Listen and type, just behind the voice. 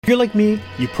If you're like me,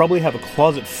 you probably have a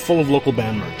closet full of local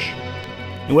band merch.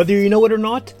 And whether you know it or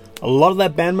not, a lot of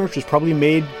that band merch was probably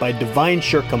made by Divine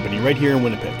Shirt Company right here in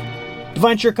Winnipeg.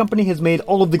 Divine Shirt Company has made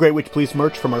all of the Great Witch Police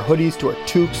merch, from our hoodies to our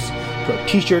toques to our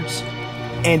t-shirts.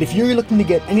 And if you're looking to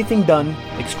get anything done,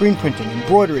 like screen printing,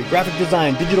 embroidery, graphic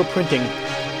design, digital printing,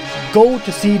 go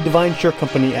to see Divine Shirt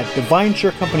Company at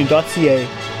divineshirtcompany.ca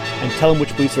and tell them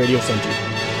Witch Police Radio sent you.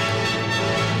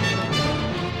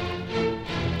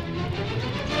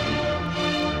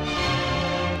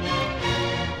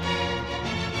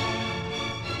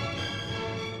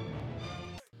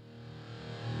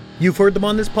 You've heard them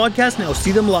on this podcast, now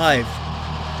see them live.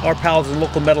 Our pals and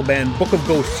local metal band Book of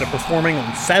Ghosts are performing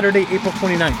on Saturday, April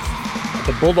 29th at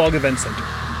the Bulldog Event Center.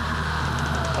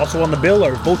 Also on the bill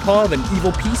are Votov and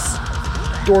Evil Peace.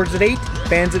 Doors at 8,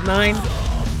 bands at 9,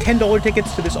 $10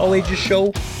 tickets to this all-ages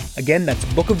show. Again, that's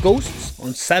Book of Ghosts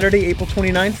on Saturday, April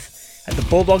 29th at the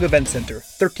Bulldog Event Center,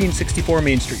 1364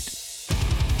 Main Street.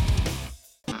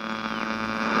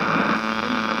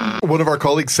 One of our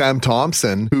colleagues, Sam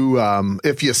Thompson, who,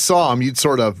 if you saw him, you'd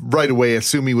sort of right away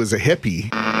assume he was a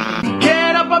hippie.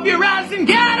 Get up off your ass and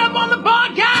get up on the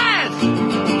podcast!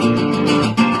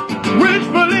 Witch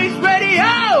Police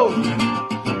Radio!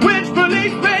 Witch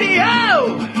Police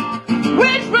Radio!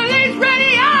 Witch Police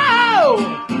Radio!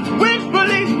 Witch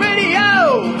Police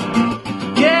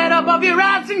Radio! Get up off your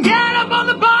ass and get up on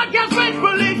the podcast! Witch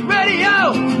Police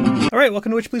Radio! All right, welcome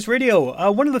to Witch Police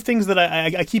Radio. One of the things that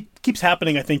I keeps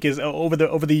happening, I think, is over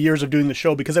the years of doing the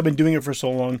show, because I've been doing it for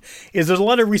so long, is there's a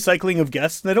lot of recycling of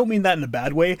guests, and I don't mean that in a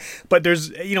bad way, but there's,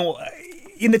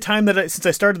 in the time since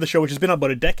I started the show, which has been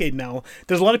about a decade now,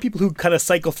 there's a lot of people who kind of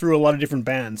cycle through a lot of different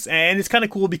bands, and it's kind of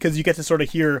cool because you get to sort of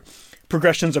hear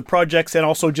progressions of projects and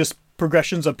also just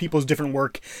progressions of people's different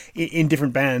work in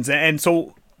different bands, and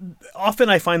so often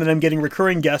I find that I'm getting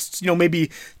recurring guests,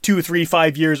 maybe 2, 3,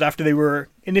 5 years after they were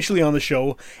initially on the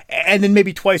show, and then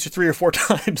maybe twice or 3 or 4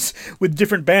 times with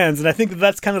different bands. And I think that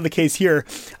that's kind of the case here,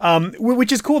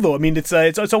 which is cool though. I mean, it's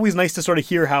always nice to sort of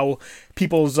hear how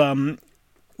people's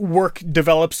work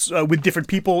develops with different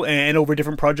people and over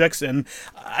different projects. And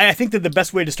I think that the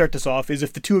best way to start this off is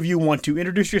if the two of you want to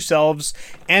introduce yourselves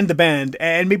and the band,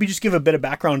 and maybe just give a bit of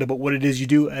background about what it is you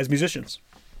do as musicians.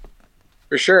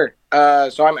 For sure.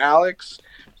 So I'm Alex,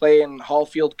 play in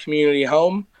Hallfield Community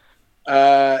Home,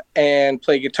 and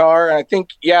play guitar. And I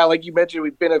think, like you mentioned,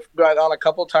 we've been on a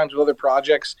couple of times with other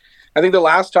projects. I think the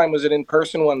last time was an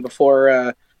in-person one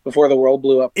before the world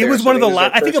blew up. It was one of the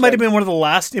last. I think it might have been one of the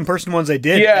last in-person ones I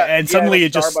did. Yeah, and suddenly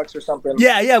it just Starbucks or something.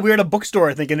 Yeah, we were at a bookstore,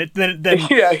 I think, and then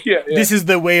this is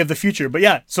the way of the future. But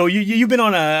yeah, so you've been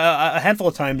on a handful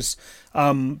of times,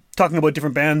 talking about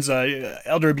different bands,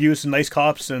 Elder Abuse and Nice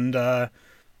Cops, and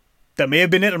that may have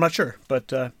been it. I'm not sure,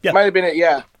 but yeah, might have been it.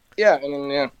 Yeah,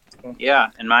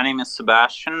 and my name is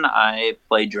Sebastian. I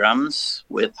play drums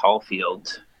with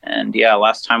Hallfield, and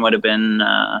last time would have been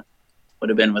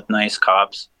with Nice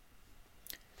Cops.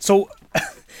 So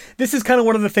this is kind of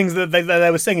one of the things that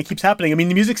I was saying. It keeps happening. I mean,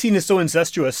 the music scene is so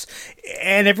incestuous,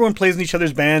 and everyone plays in each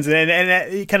other's bands, and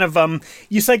it kind of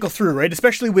you cycle through, right?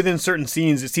 Especially within certain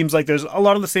scenes, it seems like there's a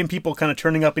lot of the same people kind of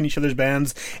turning up in each other's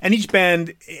bands, and each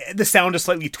band, the sound is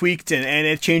slightly tweaked, and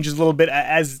it changes a little bit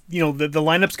as the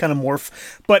lineups kind of morph.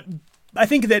 But I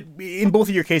think that in both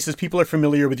of your cases, people are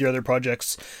familiar with your other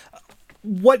projects.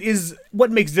 What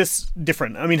makes this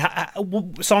different? I mean,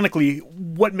 sonically,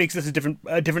 what makes this a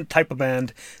different type of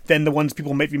band than the ones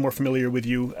people might be more familiar with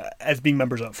you as being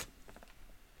members of?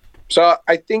 So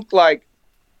I think the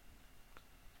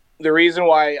reason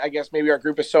why I guess maybe our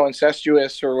group is so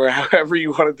incestuous, or however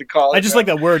you wanted to call it. I just like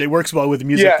that word. It works well with the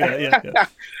music. Yeah.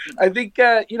 I think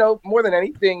more than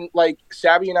anything, like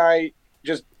Sabby and I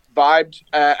just vibed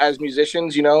as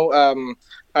musicians.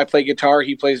 I play guitar,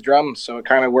 he plays drums, so it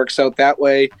kind of works out that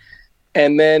way.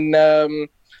 And then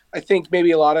I think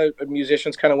maybe a lot of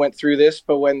musicians kind of went through this,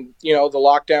 but when, the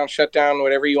lockdown, shutdown,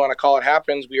 whatever you want to call it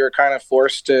happens, we were kind of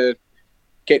forced to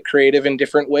get creative in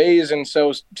different ways. And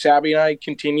so Sabby and I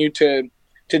continue to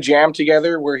jam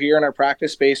together. We're here in our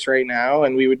practice space right now,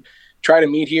 and we would try to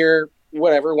meet here,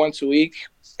 once a week,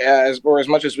 as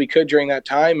much as we could during that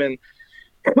time.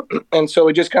 And so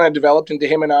it just kind of developed into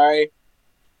him and I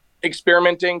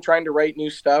experimenting, trying to write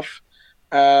new stuff.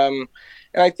 And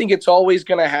I think it's always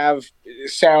going to have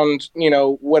sound,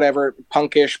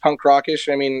 punkish, punk rockish.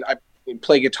 I mean, I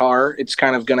play guitar. It's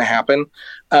kind of going to happen.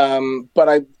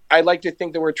 But I like to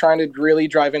think that we're trying to really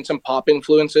drive in some pop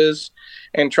influences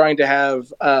and trying to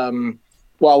have,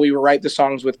 while we write the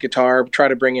songs with guitar, try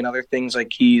to bring in other things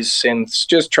like keys, synths,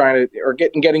 just trying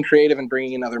to, getting creative and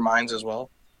bringing in other minds as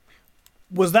well.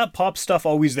 was that pop stuff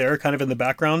always there, kind of in the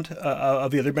background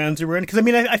of the other bands you were in? Because I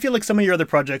mean, I feel like some of your other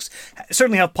projects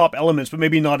certainly have pop elements, but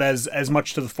maybe not as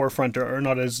much to the forefront, or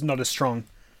not as strong.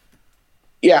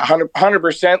 Yeah,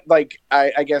 100%. Like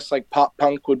I guess like pop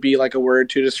punk would be like a word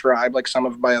to describe like some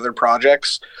of my other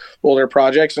projects, older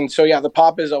projects. And so yeah, the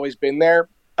pop has always been there.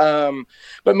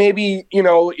 But maybe, you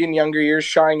know, in younger years,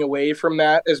 shying away from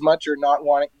that as much, or not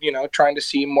wanting, you know, trying to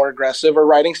seem more aggressive, or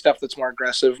writing stuff that's more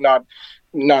aggressive, not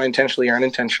intentionally or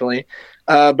unintentionally.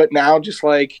 But now just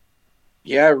like,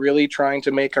 yeah, really trying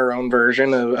to make our own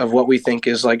version of what we think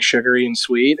is like sugary and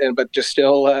sweet, but just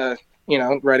still, you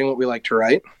know, writing what we like to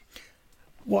write.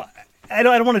 Well, I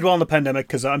don't want to dwell on the pandemic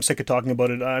because I'm sick of talking about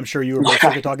it. I'm sure you were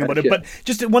sick of talking about it. But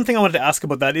just one thing I wanted to ask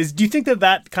about that is, do you think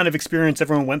that kind of experience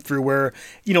everyone went through where,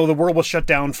 you know, the world was shut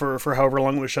down for however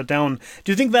long it was shut down,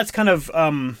 do you think that's kind of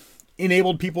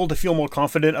enabled people to feel more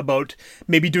confident about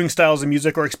maybe doing styles of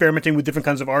music or experimenting with different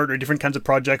kinds of art or different kinds of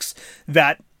projects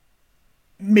that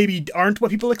maybe aren't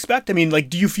what people expect? I mean, like,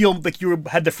 do you feel like you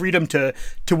had the freedom to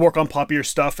work on poppier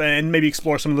stuff and maybe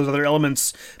explore some of those other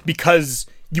elements because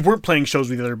you weren't playing shows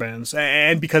with the other bands,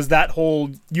 and because that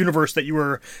whole universe that you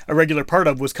were a regular part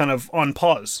of was kind of on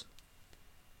pause?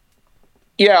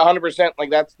 Yeah, 100%. Like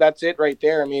that's it right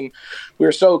there. I mean, we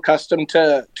were so accustomed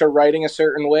to writing a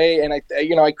certain way, and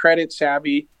I credit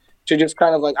Savvy to just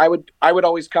kind of like, I would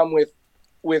always come with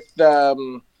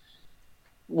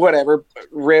whatever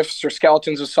riffs or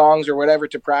skeletons of songs or whatever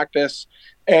to practice,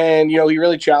 and you know, he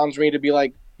really challenged me to be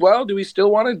like, well, do we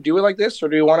still want to do it like this, or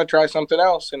do we want to try something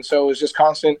else? And so it was just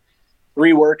constant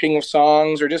reworking of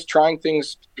songs, or just trying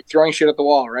things, throwing shit at the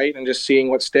wall, right? And just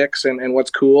seeing what sticks and what's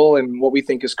cool and what we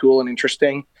think is cool and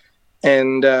interesting.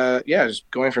 And yeah, just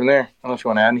going from there. I don't know if you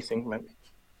want to add anything. Maybe.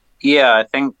 Yeah, I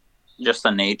think just the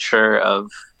nature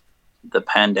of the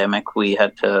pandemic, we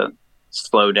had to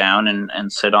slow down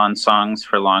and sit on songs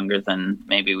for longer than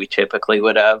maybe we typically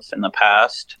would have in the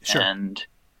past. Sure. And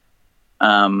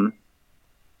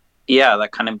yeah,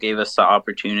 that kind of gave us the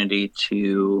opportunity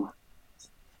to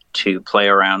play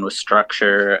around with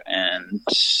structure and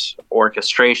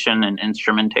orchestration and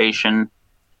instrumentation.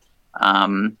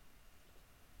 And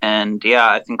yeah,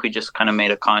 I think we just kind of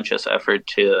made a conscious effort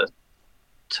to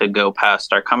go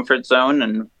past our comfort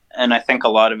zone. And I think a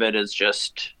lot of it is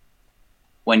just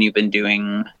when you've been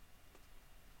doing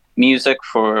music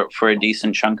for a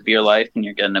decent chunk of your life and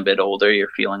you're getting a bit older, you're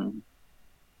feeling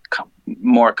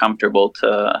more comfortable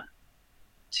to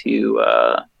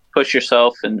push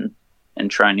yourself and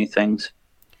try new things.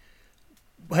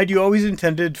 Had you always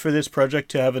intended for this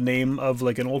project to have a name of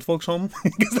like an old folks home?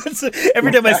 Because that's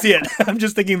every time I see it, I'm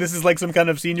just thinking this is like some kind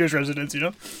of seniors residence, you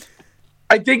know?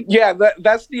 I think, yeah,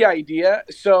 that's the idea.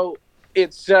 So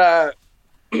it's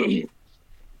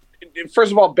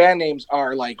first of all, band names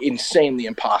are like insanely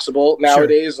impossible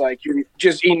nowadays. Sure. Like you're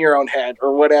just in your own head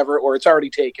or whatever, or it's already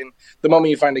taken. The moment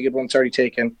you find a good one, it's already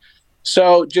taken.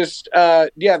 So just,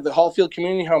 the Hallfield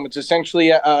Community Home, it's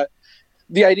essentially,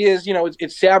 the idea is, you know,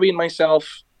 it's Sabby and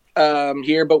myself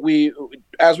here, but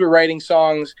as we're writing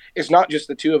songs, it's not just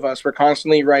the two of us. We're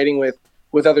constantly writing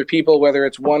with other people, whether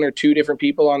it's one or two different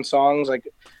people on songs. Like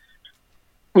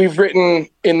we've written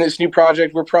in this new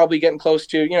project, we're probably getting close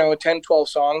to, you know, 10, 12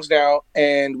 songs now.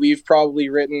 And we've probably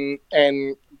written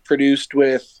and produced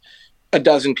with a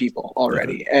dozen people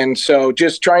already. Okay. And so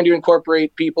just trying to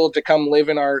incorporate people to come live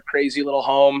in our crazy little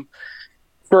home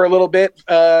for a little bit,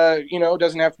 you know,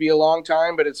 doesn't have to be a long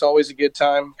time, but it's always a good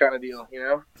time kind of deal, you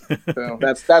know? So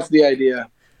that's the idea.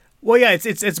 Well, yeah,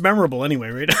 it's memorable anyway,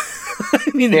 right?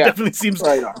 I mean, it definitely seems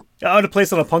right out of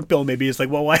place on a punk bill. Maybe it's like,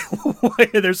 well, why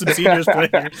are there some seniors playing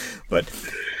here? But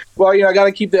well, you know, I got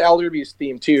to keep the elder abuse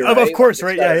theme too, right? Of course,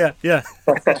 like, right? Yeah.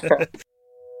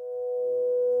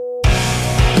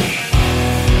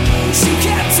 She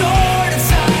kept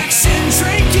artifacts and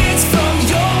trinkets from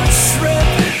your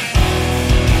trip.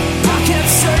 I kept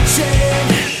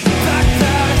searching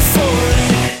back for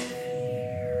it.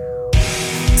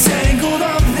 Tangled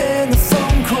up in the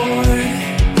phone cord,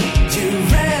 you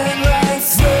ran right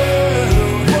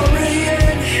through.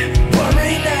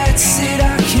 Worrying nights that I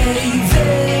cave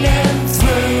in and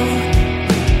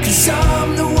through. 'Cause I'm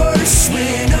the worst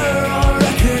winner on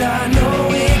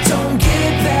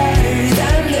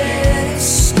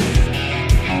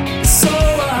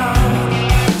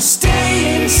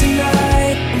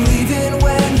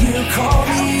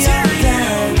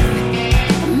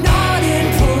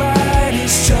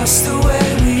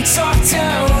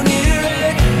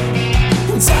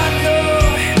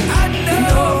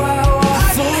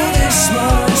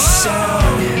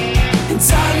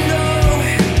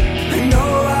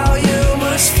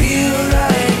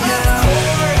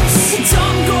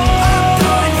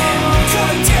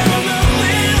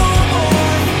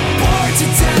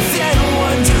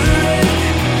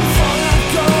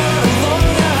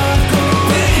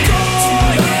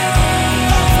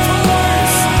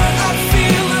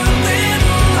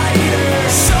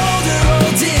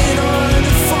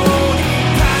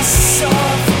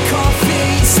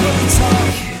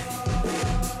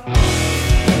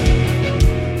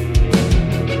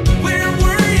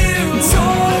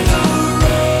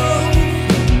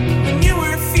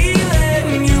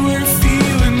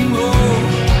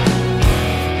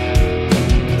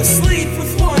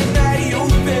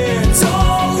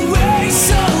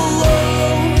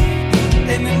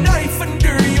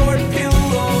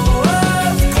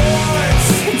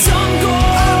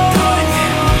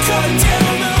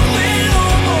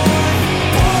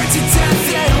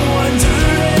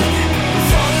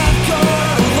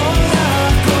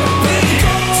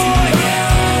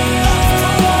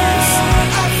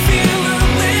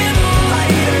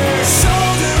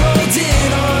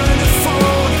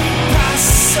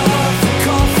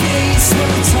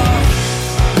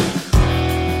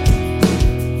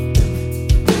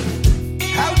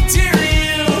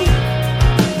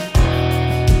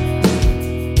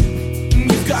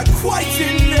quite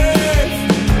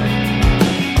enough.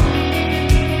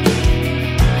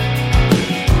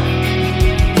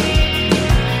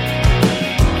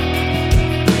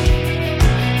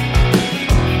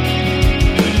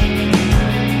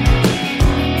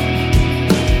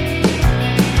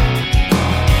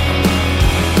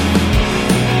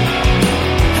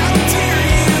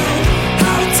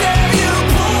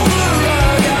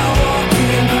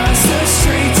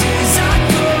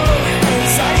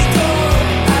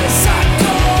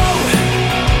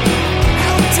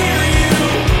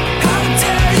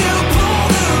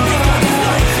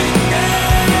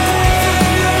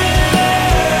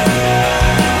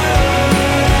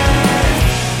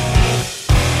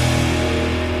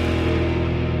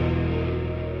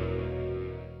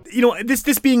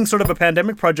 This being sort of a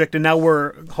pandemic project, and now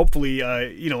we're hopefully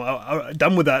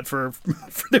done with that for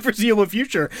the foreseeable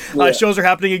future. Shows are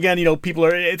happening again.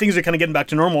 Things are kind of getting back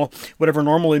to normal, whatever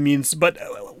normal it means. But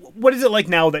what is it like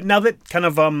now that kind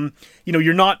of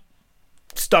you're not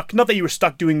stuck? Not that you were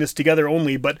stuck doing this together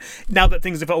only, but now that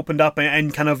things have opened up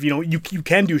and kind of you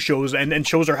can do shows and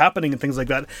shows are happening and things like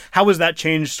that. How has that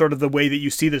changed sort of the way that you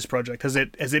see this project? Is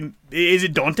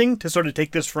it daunting to sort of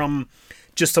take this from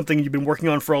just something you've been working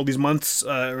on for all these months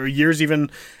or years even,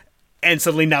 and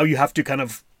suddenly now you have to kind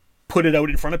of put it out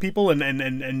in front of people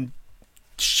and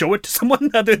show it to someone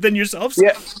other than yourselves?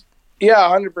 Yeah,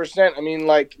 100%. I mean,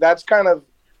 like, that's kind of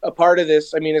a part of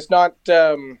this. I mean, it's not,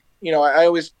 I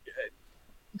always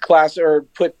class or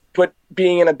put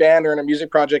being in a band or in a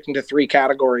music project into three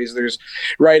categories. There's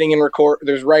writing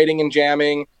and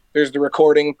jamming, there's the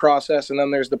recording process, and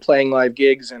then there's the playing live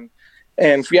gigs. And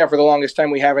for the longest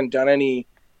time, we haven't done any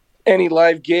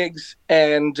live gigs,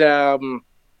 and getting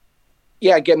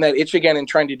that itch again and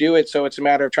trying to do it. So it's a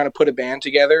matter of trying to put a band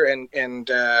together and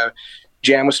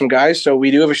jam with some guys. So we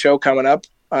do have a show coming up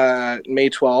May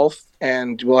 12th,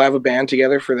 and we'll have a band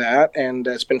together for that. And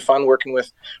it's been fun working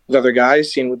with other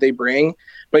guys, seeing what they bring.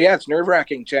 But yeah, it's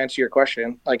nerve-wracking to answer your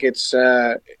question. Like, it's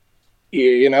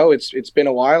it's been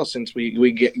a while since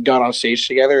we got on stage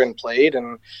together and played,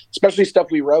 and especially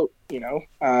stuff we wrote,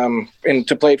 and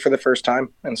to play it for the first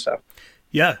time and stuff.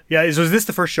 Yeah. So is this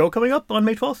the first show coming up on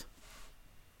May 12th?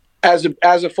 As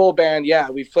a full band, yeah,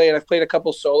 I've played a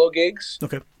couple solo gigs.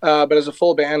 Okay. But as a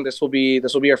full band, this will be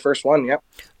our first one. Yep.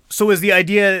 So is the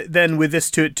idea then with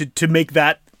this to make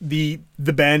that the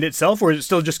band itself, or is it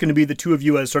still just going to be the two of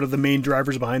you as sort of the main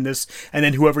drivers behind this, and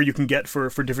then whoever you can get for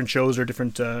different shows or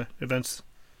different events?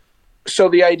 So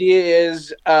the idea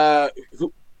is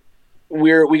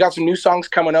we got some new songs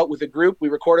coming out with a group. We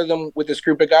recorded them with this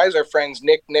group of guys, our friends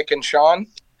Nick, and Sean.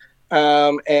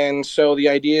 And so the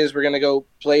idea is we're going to go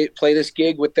play this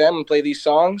gig with them and play these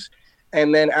songs.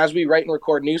 And then as we write and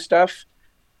record new stuff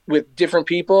with different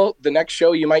people, the next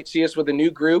show you might see us with a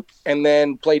new group and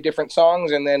then play different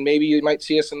songs. And then maybe you might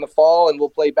see us in the fall and we'll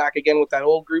play back again with that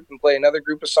old group and play another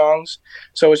group of songs.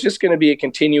 So it's just going to be a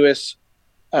continuous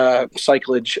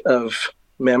cyclage of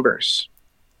members.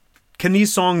 Can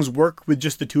these songs work with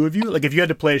just the two of you? Like, if you had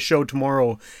to play a show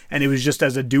tomorrow and it was just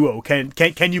as a duo, can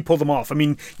you pull them off? I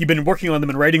mean, you've been working on them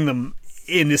and writing them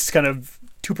in this kind of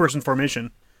two-person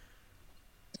formation.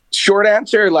 Short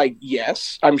answer, like,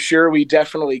 yes. I'm sure we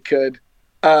definitely could.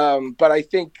 But I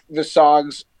think the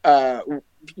songs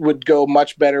would go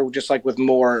much better just like with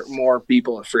more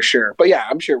people for sure. But yeah,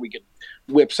 I'm sure we could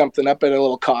whip something up at a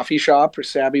little coffee shop, or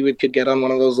Sabby could get on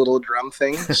one of those little drum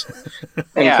things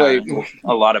and play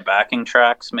a lot of backing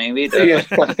tracks maybe.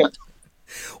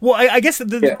 Well, I guess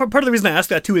part of the reason I ask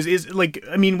that too is like,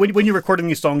 I mean, when you're recording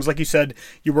these songs, like you said,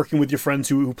 you're working with your friends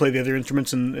who play the other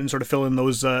instruments and sort of fill in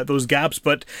those gaps.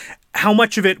 But how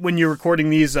much of it, when you're recording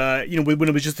these, when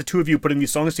it was just the two of you putting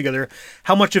these songs together,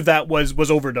 how much of that was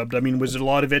overdubbed? I mean, was it a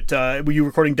lot of it? Were you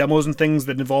recording demos and things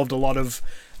that involved a lot of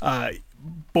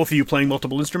both of you playing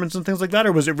multiple instruments and things like that,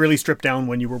 or was it really stripped down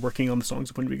when you were working on the songs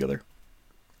and putting them together?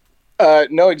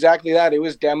 No, exactly that. It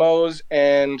was demos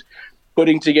and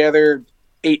putting together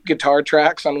 8 guitar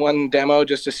tracks on one demo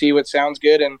just to see what sounds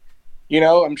good. And,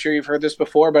 I'm sure you've heard this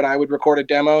before, but I would record a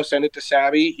demo, send it to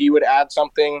Savvy. He would add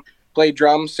something, play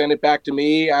drums, send it back to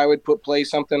me. I would play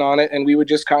something on it, and we would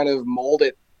just kind of mold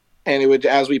it. And it would,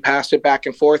 as we passed it back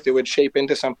and forth, it would shape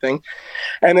into something.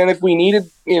 And then if we needed,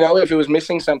 if it was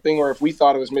missing something, or if we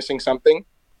thought it was missing something,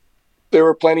 there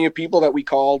were plenty of people that we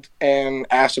called and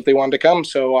asked if they wanted to come.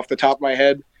 So off the top of my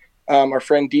head, our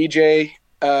friend DJ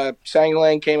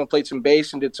Sangalang came and played some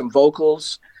bass and did some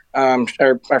vocals.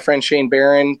 Our friend Shane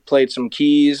Barron played some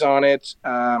keys on it.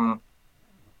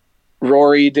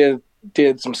 Rory did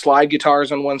some slide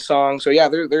guitars on one song. So yeah,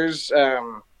 there's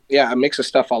a mix of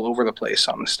stuff all over the place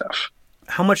on this stuff.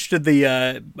 how much did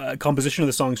the composition of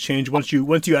the songs change once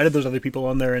you added those other people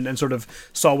on there and sort of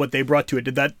saw what they brought to it?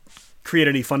 Did that create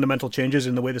any fundamental changes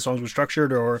in the way the songs were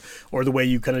structured or the way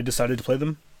you kind of decided to play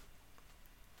them?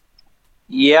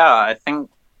 Yeah, I think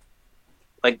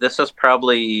like this is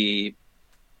probably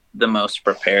the most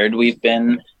prepared we've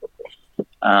been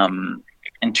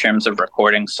in terms of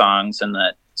recording songs, and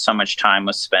that so much time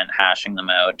was spent hashing them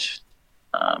out,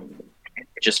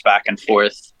 just back and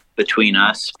forth between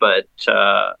us. But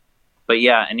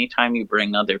yeah, anytime you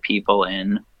bring other people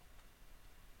in,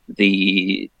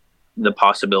 the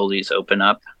possibilities open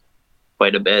up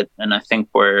quite a bit. And I think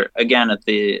we're again at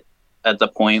the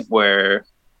point where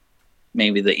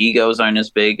maybe the egos aren't as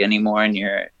big anymore, and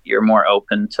you're more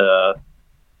open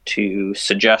to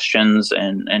suggestions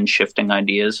and shifting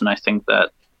ideas. And I think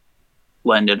that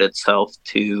lended itself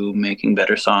to making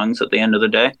better songs at the end of the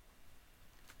day.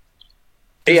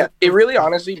 Yeah, it really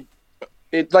honestly,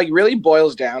 it like really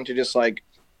boils down to just like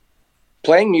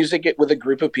playing music with a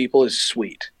group of people is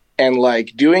sweet. And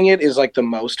like doing it is like the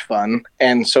most fun.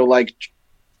 And so like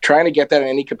trying to get that in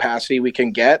any capacity we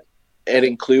can get and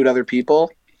include other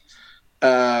people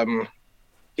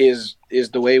is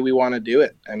the way we want to do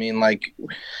it. I mean, like,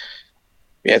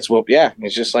 it's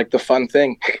just like the fun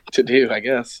thing to do, I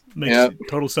guess. Makes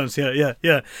total sense. Yeah.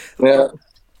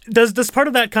 Does part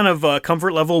of that kind of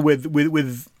comfort level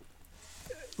with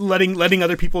letting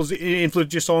other people's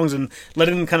influence your songs and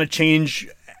letting them kind of change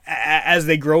as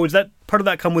they grow, is that part of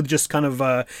that come with just kind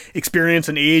of experience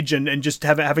and age and just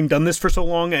having done this for so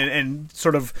long and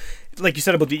sort of like you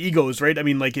said about the egos, right? I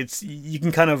mean, like you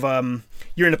can kind of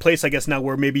you're in a place, I guess, now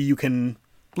where maybe you can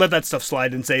let that stuff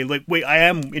slide and say, like, wait, I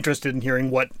am interested in hearing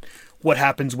what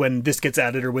happens when this gets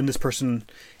added or when this person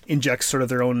injects sort of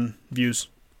their own views.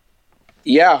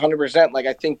 Yeah, 100%. Like,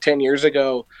 I think 10 years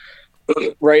ago,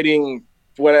 writing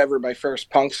whatever, my first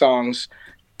punk songs,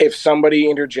 if somebody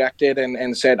interjected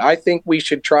and said, I think we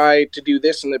should try to do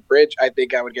this in the bridge, I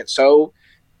think I would get so,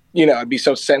 I'd be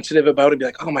so sensitive about it, be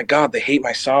like, oh my God, they hate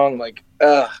my song. Like,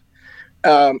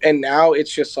 and now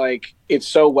it's just like, it's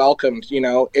so welcomed.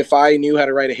 If I knew how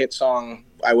to write a hit song,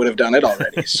 I would have done it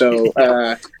already. So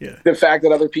the fact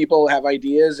that other people have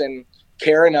ideas and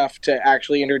care enough to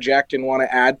actually interject and want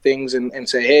to add things and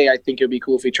say, hey, I think it'd be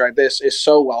cool if we tried this, is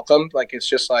so welcomed. Like, it's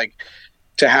just like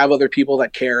to have other people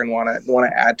that care and want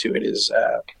to add to it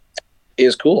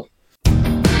is cool.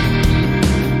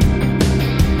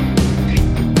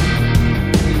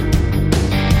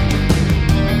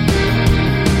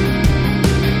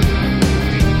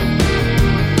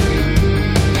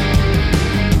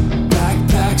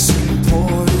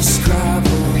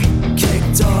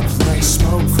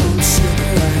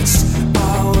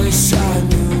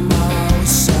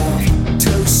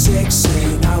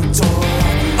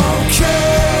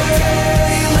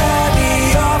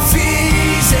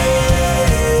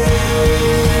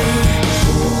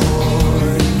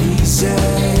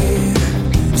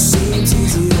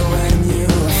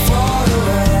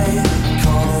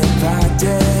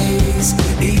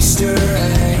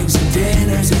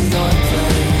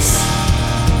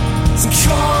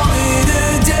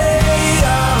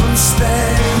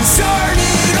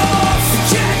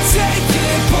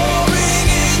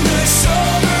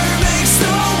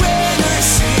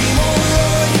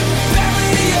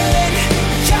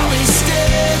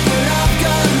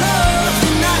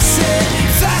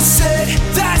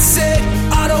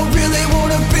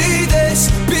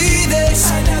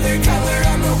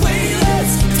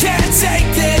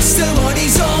 The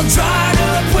money's all dried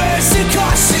up, where's the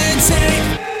caution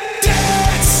tape?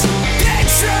 Dance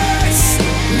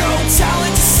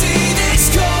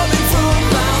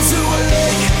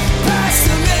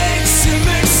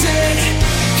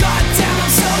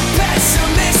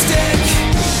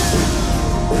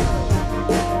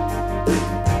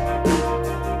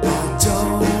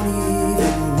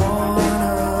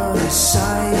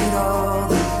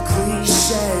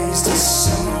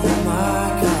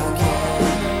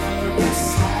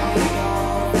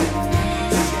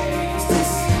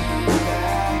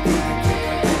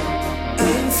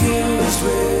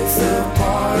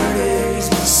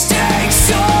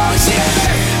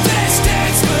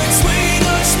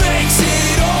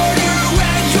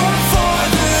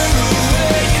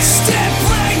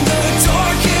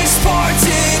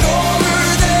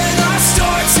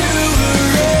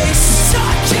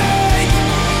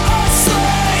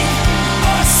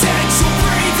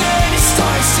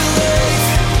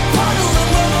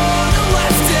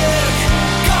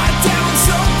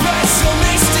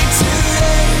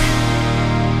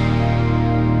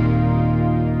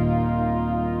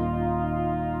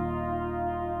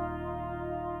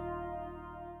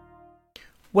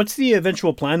What's the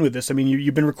eventual plan with this? I mean,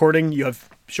 you've been recording, you have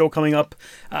show coming up.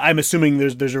 I'm assuming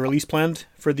there's a release planned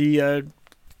for the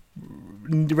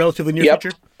relatively near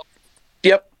future?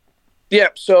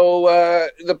 Yep. So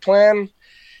the plan,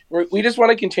 we just want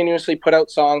to continuously put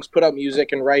out songs, put out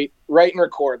music, and write and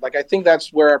record. Like, I think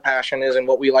that's where our passion is, and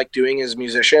what we like doing as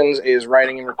musicians is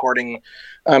writing and recording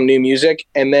new music.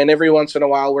 And then every once in a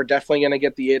while, we're definitely going to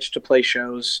get the itch to play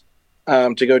shows,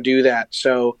 to go do that.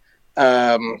 So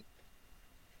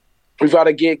we've got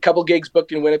couple gigs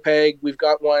booked in Winnipeg. We've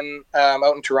got one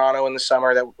out in Toronto in the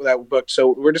summer that we booked. So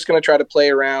we're just going to try to play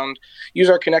around, use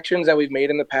our connections that we've made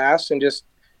in the past, and just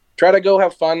try to go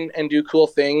have fun and do cool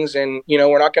things. And,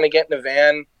 we're not going to get in a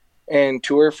van and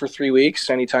tour for 3 weeks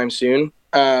anytime soon.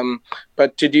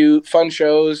 But to do fun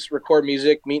shows, record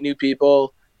music, meet new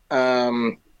people,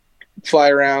 fly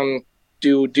around,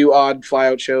 do odd fly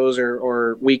out shows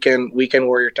or weekend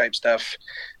warrior type stuff.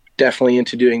 Definitely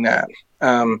into doing that.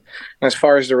 As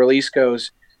far as the release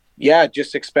goes, I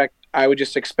would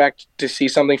just expect to see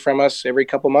something from us every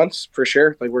couple months for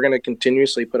sure. Like, we're going to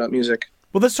continuously put out music.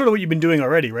 Well, that's sort of what you've been doing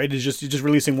already, right? Is just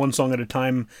releasing one song at a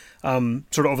time,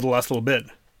 sort of over the last little bit.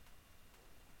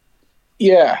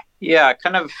 Yeah,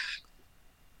 kind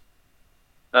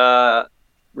of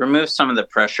remove some of the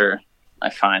pressure. I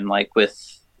find, like,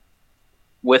 with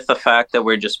the fact that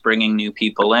we're just bringing new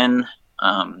people in,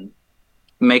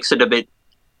 makes it a bit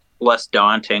less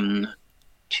daunting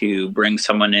to bring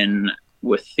someone in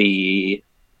with the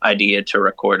idea to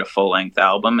record a full-length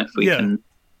album.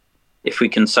 If we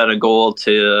can set a goal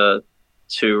to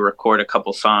record a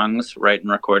couple songs, write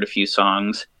and record a few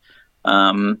songs,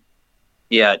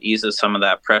 it eases some of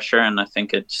that pressure, and I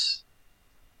think it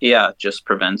just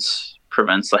prevents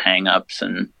the hang-ups,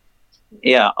 and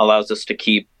allows us to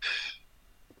keep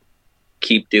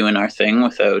doing our thing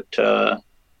without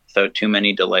too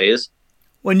many delays.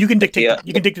 Well, and you can dictate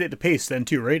the pace then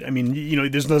too, right? I mean,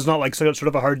 there's not like sort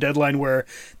of a hard deadline where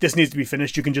this needs to be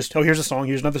finished. You can just, here's a song,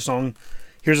 here's another song,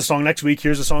 here's a song next week,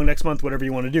 here's a song next month, whatever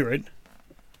you want to do, right?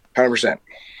 100%.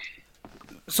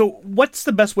 So what's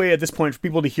the best way at this point for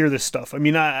people to hear this stuff? I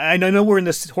mean, I know we're in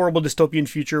this horrible dystopian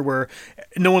future where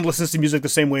no one listens to music the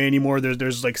same way anymore.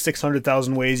 There's like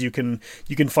 600,000 ways you can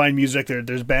find music.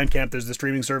 There's Bandcamp, there's the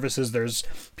streaming services, there's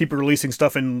people releasing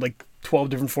stuff in like 12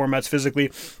 different formats physically.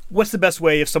 What's the best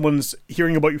way if someone's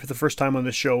hearing about you for the first time on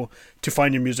this show to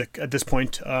find your music at this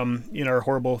point in our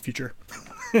horrible future?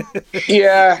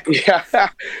 Yeah.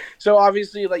 So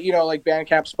obviously, like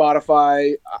Bandcamp,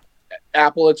 Spotify,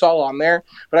 Apple, it's all on there.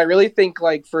 But I really think,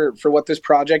 like, for what this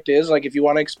project is, like, if you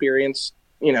want to experience,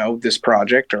 this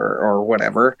project or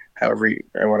whatever, however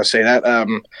I want to say that,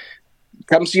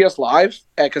 come see us live,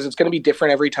 because it's going to be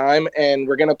different every time, and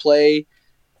we're going to play,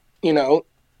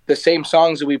 the same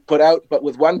songs that we put out, but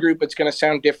with one group it's going to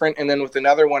sound different, and then with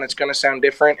another one it's going to sound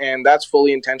different, and that's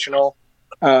fully intentional.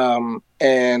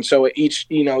 And so each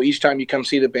time you come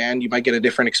see the band, you might get a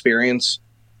different experience.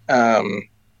 We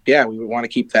would want to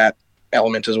keep that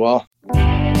element as well.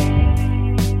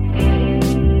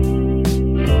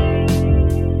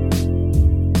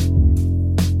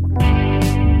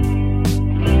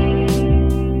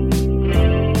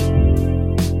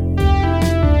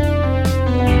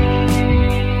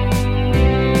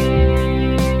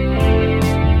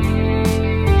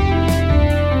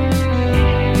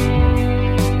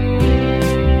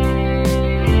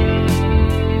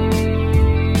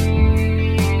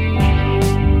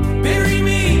 Bury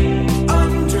me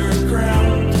under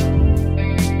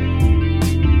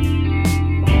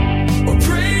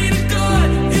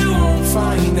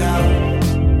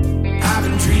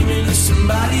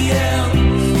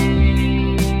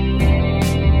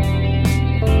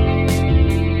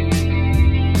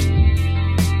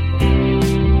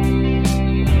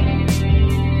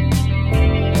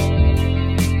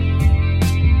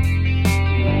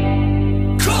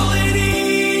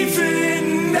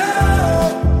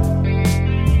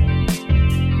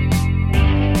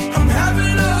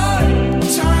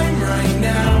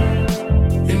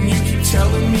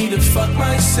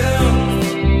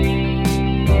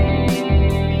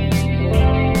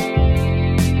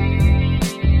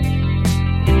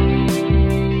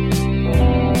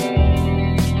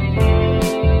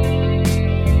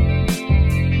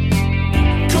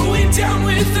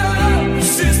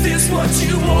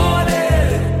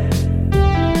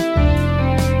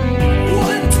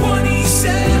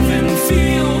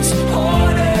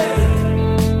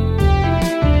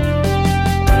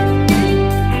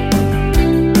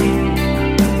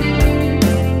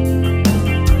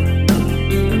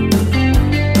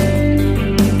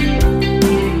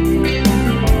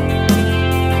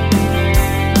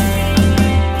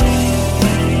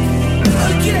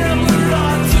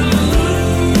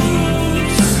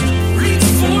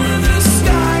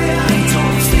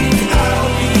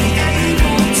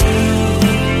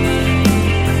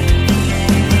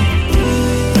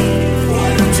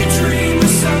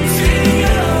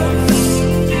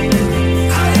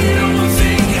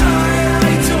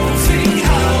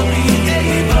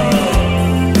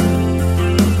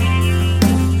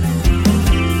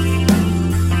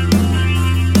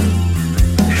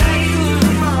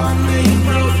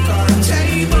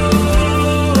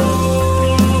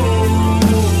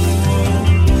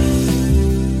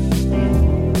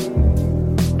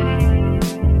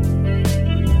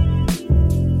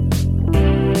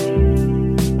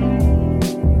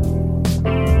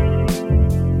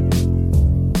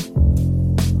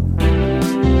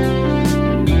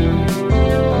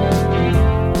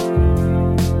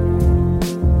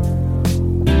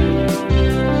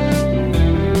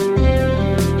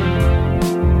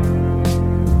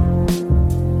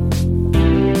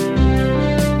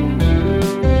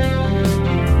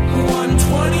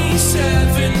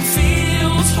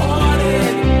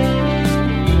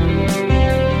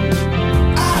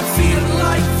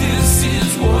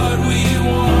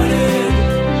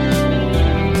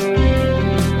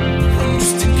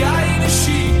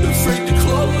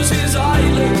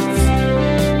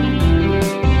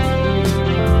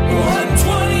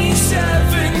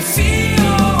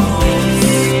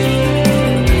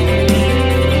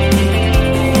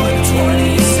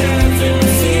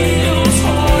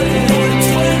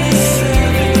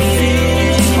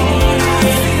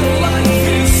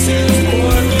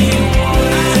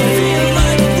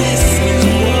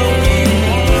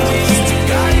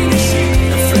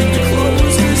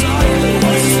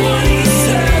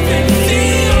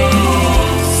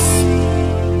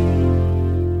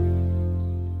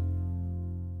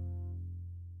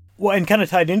Well, and kind of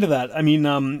tied into that, I mean,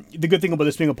 the good thing about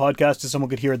this being a podcast is someone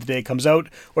could hear it the day it comes out,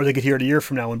 or they could hear it a year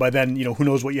from now. And by then, who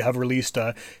knows what you have released,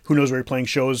 who knows where you're playing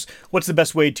shows. What's the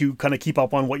best way to kind of keep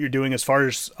up on what you're doing as far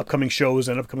as upcoming shows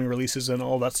and upcoming releases and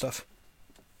all that stuff?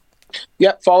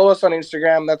 Yeah, follow us on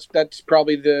Instagram. That's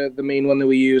probably the main one that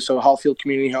we use. So Hallfield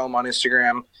Community Home on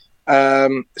Instagram.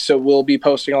 So we'll be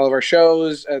posting all of our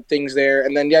shows, things there.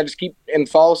 And then, just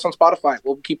follow us on Spotify.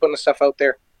 We'll keep putting the stuff out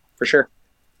there for sure.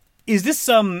 Is this,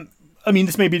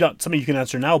 this may be not something you can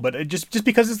answer now, but just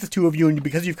because it's the two of you and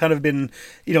because you've kind of been,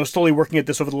 slowly working at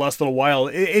this over the last little while,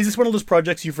 is this one of those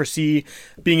projects you foresee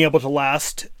being able to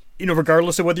last,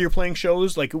 regardless of whether you're playing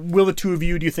shows? Like, will the two of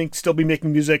you, do you think, still be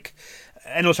making music?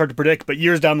 I know it's hard to predict, but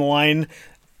years down the line,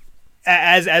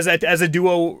 as a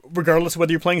duo, regardless of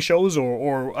whether you're playing shows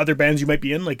or other bands you might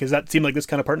be in? Like, does that seem like this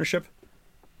kind of partnership?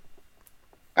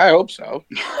 I hope so.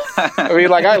 I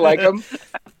mean, I like them.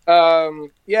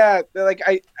 I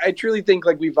truly think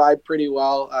we vibe pretty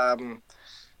well.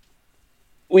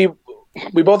 We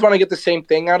both want to get the same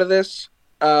thing out of this.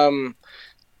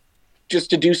 Just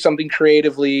to do something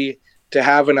creatively, to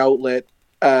have an outlet.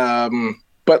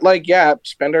 But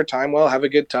spend our time well, have a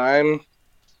good time.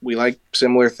 We like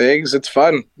similar things. It's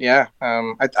fun. Yeah.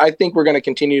 I think we're going to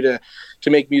continue to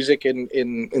make music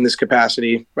in this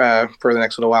capacity for the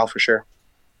next little while for sure.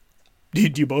 Do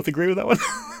you both agree with that one?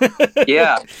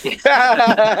 Yeah.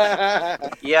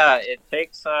 Yeah. It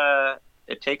takes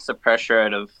the pressure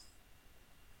out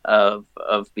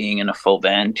of being in a full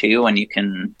band too. And you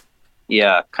can,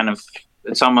 kind of,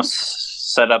 it's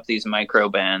almost set up these micro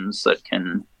bands that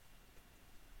can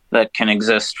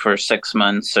exist for 6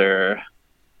 months or,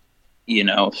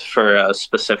 for a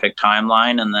specific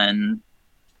timeline. And then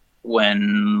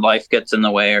when life gets in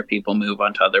the way or people move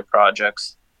on to other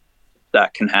projects,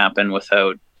 that can happen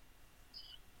without,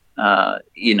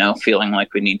 feeling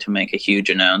like we need to make a huge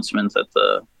announcement that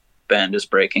the band is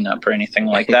breaking up or anything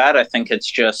like that. I think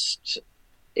it's just,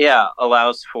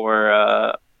 allows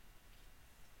for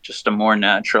just a more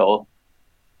natural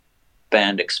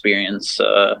band experience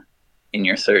in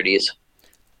your 30s.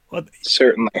 Well,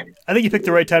 certainly. I think you picked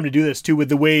the right time to do this too, with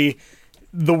the way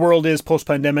the world is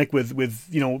post-pandemic, with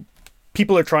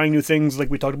people are trying new things like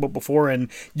we talked about before, and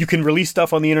you can release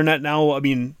stuff on the internet now. I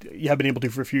mean, you have been able to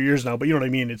for a few years now, but you know what I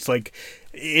mean? It's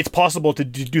it's possible to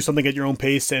do something at your own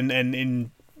pace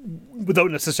and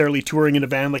without necessarily touring in a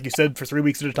van, like you said, for 3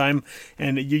 weeks at a time.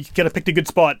 And you kind of picked a good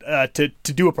spot to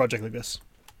do a project like this.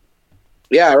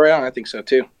 Yeah, right on. I think so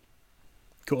too.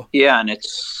 Cool. Yeah, and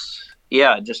it's,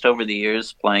 just over the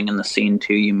years playing in the scene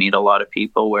too, you meet a lot of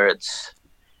people where it's,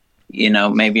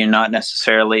 maybe you're not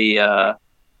necessarily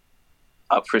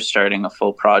up for starting a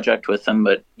full project with them,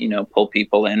 but, pull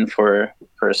people in for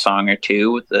a song or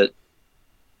two that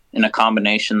in a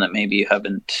combination that maybe you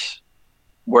haven't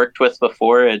worked with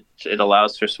before. It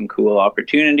allows for some cool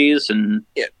opportunities and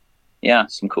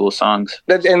some cool songs.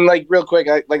 And real quick,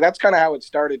 that's kind of how it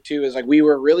started too, is we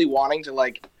were really wanting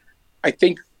to I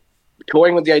think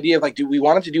toying with the idea of do we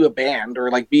wanted to do a band or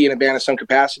be in a band of some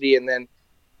capacity. And then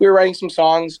we were writing some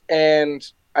songs and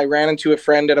I ran into a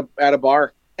friend at a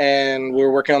bar and we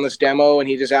were working on this demo and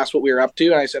he just asked what we were up to.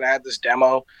 And I said, I had this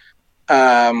demo, but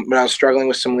I was struggling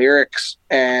with some lyrics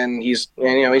and he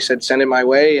said, send it my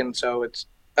way. And so it's,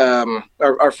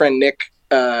 our friend Nick,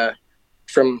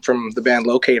 from the band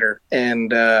Locator.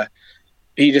 And,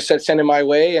 he just said, send it my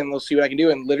way and we'll see what I can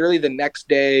do. And literally the next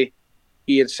day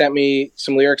he had sent me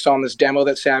some lyrics on this demo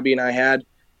that Sabby and I had.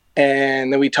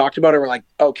 And then we talked about it. We're like,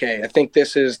 okay, I think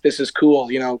this is cool.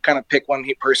 Kind of pick one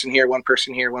person here, one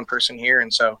person here, one person here.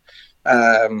 And so,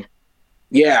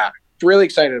 really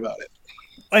excited about it.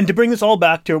 And to bring this all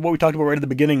back to what we talked about right at the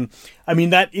beginning, I mean,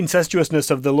 that incestuousness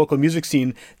of the local music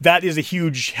scene, that is a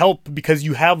huge help because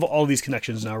you have all these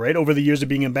connections now, right? Over the years of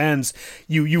being in bands,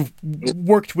 you've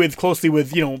worked closely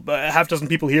with, a half dozen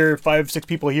people here, 5-6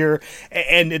 people here.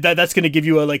 And that's going to give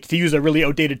you to use a really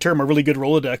outdated term, a really good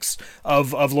Rolodex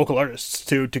of local artists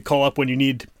to call up when you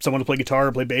need someone to play guitar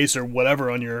or play bass or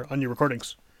whatever on your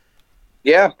recordings.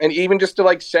 Yeah, and even just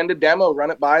to send a demo, run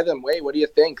it by them. Wait, what do you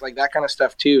think? That kind of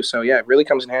stuff too. So yeah, it really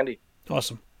comes in handy.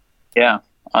 Awesome. Yeah.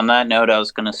 On that note, I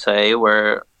was going to say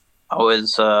we're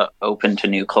always open to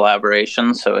new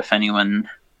collaborations. So if anyone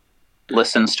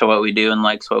listens to what we do and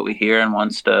likes what we hear and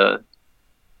wants to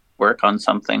work on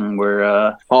something,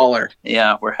 we're holler.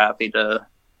 Yeah, we're happy to.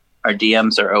 Our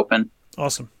DMs are open.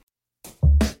 Awesome.